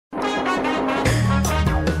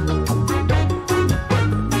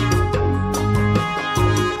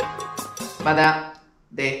But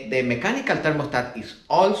the mechanical thermostat is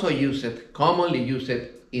also commonly used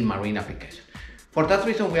in marine applications. For that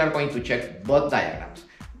reason, we are going to check both diagrams.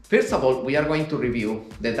 First of all, we are going to review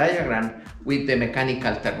the diagram with the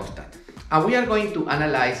mechanical thermostat. And we are going to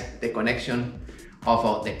analyze the connection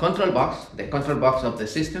of the control box of the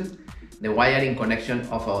system, the wiring connection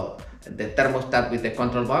of the thermostat with the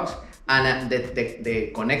control box, and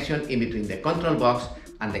the connection in between the control box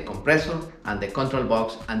and the compressor and the control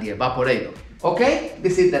box and the evaporator. Okay,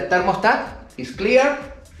 this is the thermostat. It's clear.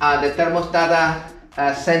 The thermostat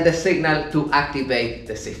sends the signal to activate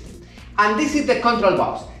the system. And this is the control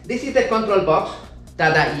box. This is the control box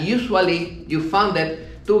that usually you found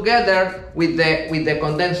it together with the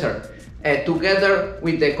condenser, together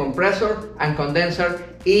with the compressor and condenser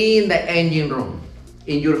in the engine room.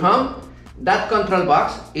 In your home, that control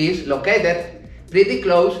box is located pretty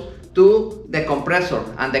close to the compressor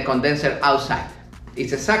and the condenser outside.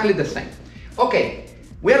 It's exactly the same. Okay,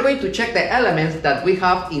 we are going to check the elements that we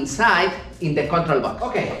have inside in the control box.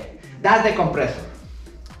 Okay, that's the compressor.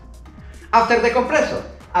 After the compressor,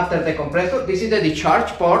 this is the discharge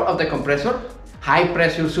port of the compressor, high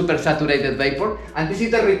pressure supersaturated vapor, and this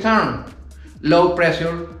is the return, low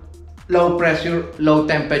pressure, low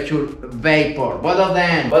temperature vapor. Both of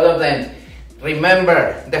them.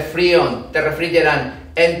 Remember, the freon, the refrigerant,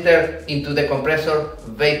 enter into the compressor,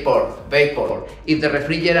 vapor. If the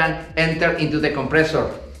refrigerant enter into the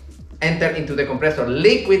compressor,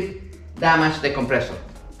 liquid, damage the compressor.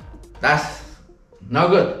 That's no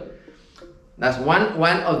good. That's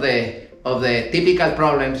one of the typical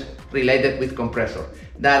problems related with compressor.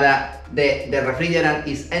 That the refrigerant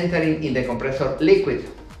is entering in the compressor liquid.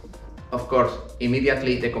 Of course,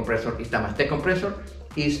 immediately the compressor is damaged. The compressor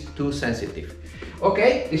is too sensitive.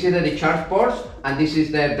 Okay, this is the discharge port and this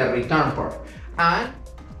is the return port. And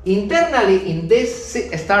internally in this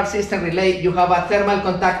start system relay, you have a thermal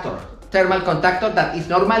contactor that is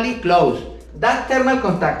normally closed. That thermal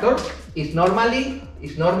contactor is normally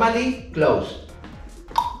closed.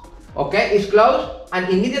 Okay, it's closed, and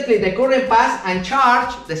immediately the current pass and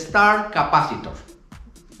charge the start capacitor.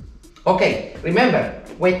 Okay, remember,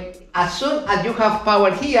 as soon as you have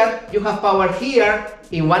power here, you have power here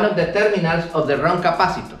in one of the terminals of the run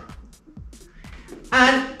capacitor.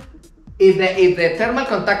 And if the thermal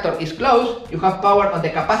contactor is closed, you have power on the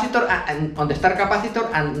capacitor and on the start capacitor,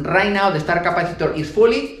 and right now the start capacitor is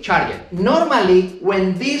fully charged. Normally,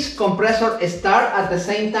 when this compressor starts at the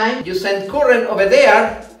same time, you send current over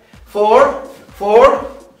there for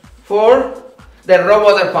the raw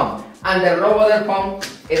water pump, and the raw water pump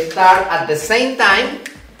starts at the same time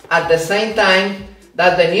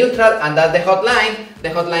that the neutral and that the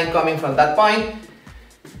hotline coming from that point.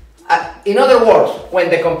 In other words, when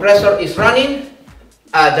the compressor is running,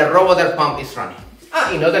 the raw water pump is running.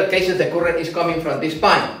 In other cases, the current is coming from this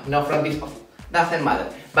point, not from this point. Doesn't matter.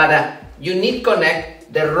 But you need to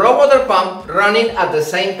connect the raw water pump running at the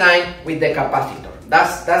same time with the capacitor.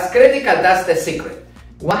 That's critical. That's the secret.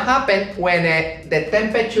 What happens when the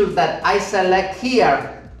temperature that I select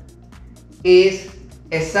here is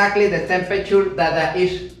exactly the temperature that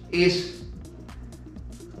is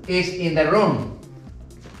in the room?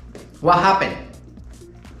 What happened?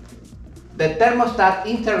 The thermostat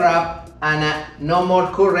interrupt and no more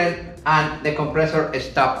current, and the compressor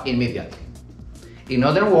stops immediately. In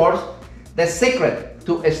other words, the secret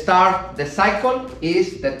to start the cycle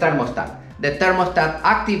is the thermostat. The thermostat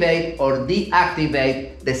activate or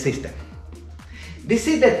deactivate the system. This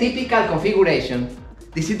is the typical configuration.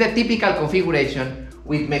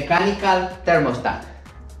 With mechanical thermostat.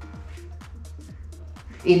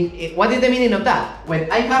 What is the meaning of that? When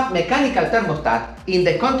I have mechanical thermostat in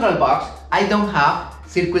the control box, I don't have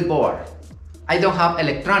circuit board. I don't have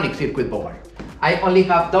electronic circuit board. I only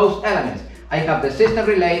have those elements. I have the system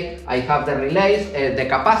relay, I have the relays, the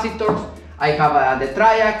capacitors, I have the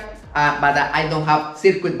triac, but I don't have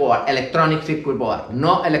circuit board, electronic circuit board.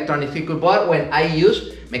 No electronic circuit board when I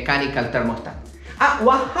use mechanical thermostat.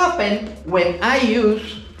 What happened when I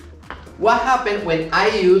use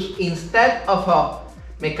instead of a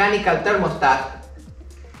mechanical thermostat,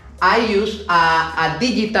 I use a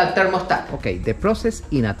digital thermostat. Okay, the process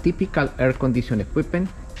in a typical air conditioning equipment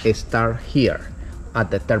starts here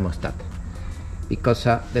at the thermostat, because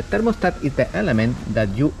the thermostat is the element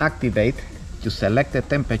that you activate to select the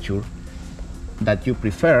temperature that you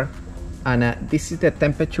prefer, and this is the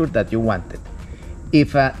temperature that you wanted.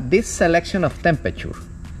 If this selection of temperature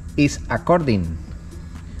is according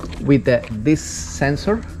with this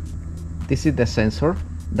sensor, this is the sensor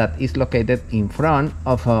that is located in front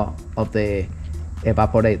of the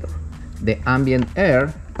evaporator. The ambient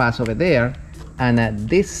air passes over there, and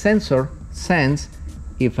this sensor sense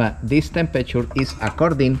if this temperature is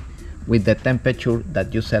according with the temperature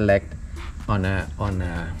that you select on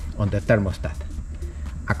the thermostat.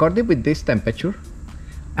 According with this temperature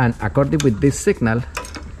and according with this signal,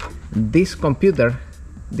 this computer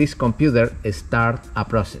start a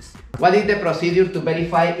process. What is the procedure to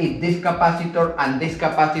verify if this capacitor and these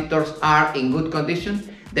capacitors are in good condition?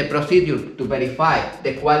 The procedure to verify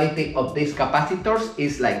the quality of these capacitors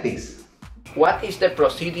is like this. What is the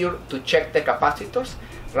procedure to check the capacitors?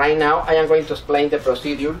 Right now I am going to explain the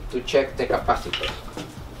procedure to check the capacitors.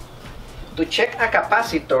 To check a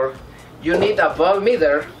capacitor, you need a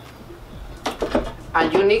voltmeter,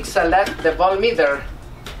 and you need to select the voltmeter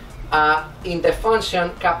in the function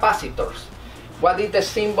capacitors. What is the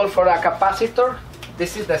symbol for a capacitor?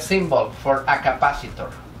 This is the symbol for a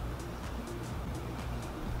capacitor.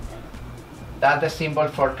 That's the symbol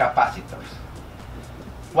for capacitors.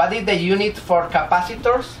 What is the unit for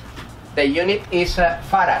capacitors? The unit is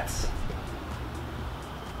farads,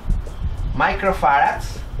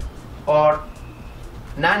 microfarads, or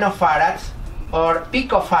nanofarads, or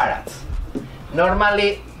picofarads.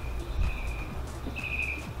 Normally,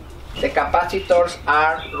 the capacitors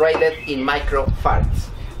are rated in microfarads.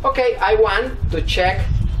 Okay, I want to check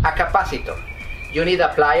a capacitor. You need a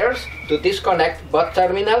pliers to disconnect both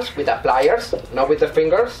terminals with a pliers, not with the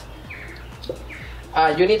fingers.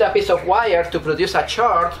 You need a piece of wire to produce a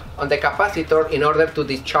charge on the capacitor in order to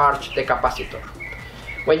discharge the capacitor.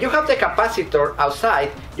 When you have the capacitor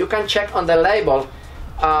outside, you can check on the label.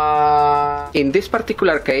 In this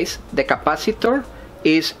particular case, the capacitor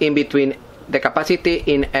is in between, the capacity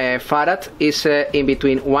in farads is in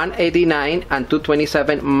between 189 and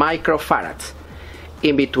 227 microfarads.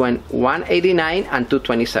 In between 189 and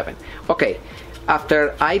 227. Okay,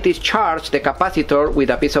 after I discharge the capacitor with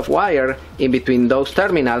a piece of wire in between those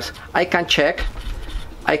terminals, I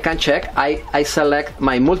select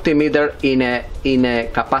my multimeter in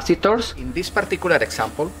capacitors. In this particular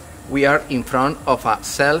example, we are in front of a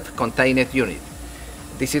self-contained unit.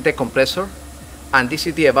 This is the compressor and this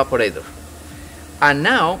is the evaporator. And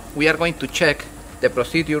now we are going to check the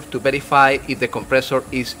procedure to verify if the compressor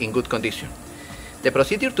is in good condition. The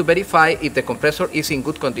procedure to verify if the compressor is in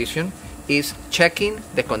good condition is checking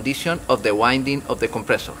the condition of the winding of the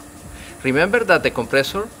compressor. Remember that the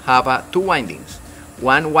compressor have two windings,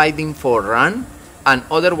 one winding for run and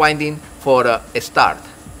other winding for start.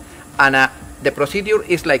 And the procedure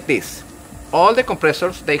is like this. All the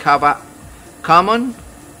compressors, they have a common,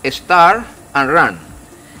 start and run.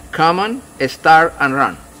 Common, start and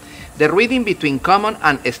run. The reading between common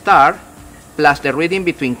and start plus the reading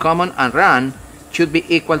between common and run should be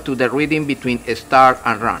equal to the reading between start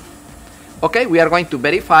and run. Okay, we are going to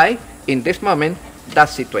verify in this moment that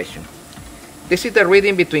situation. This is the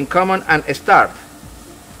reading between common and start,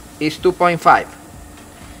 is 2.5.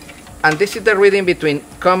 And this is the reading between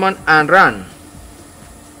common and run,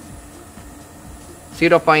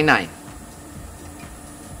 0.9.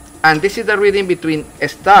 And this is the reading between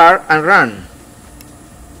start and run,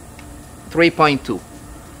 3.2.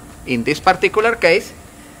 In this particular case,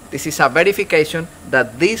 this is a verification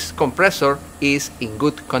that this compressor is in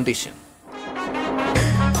good condition.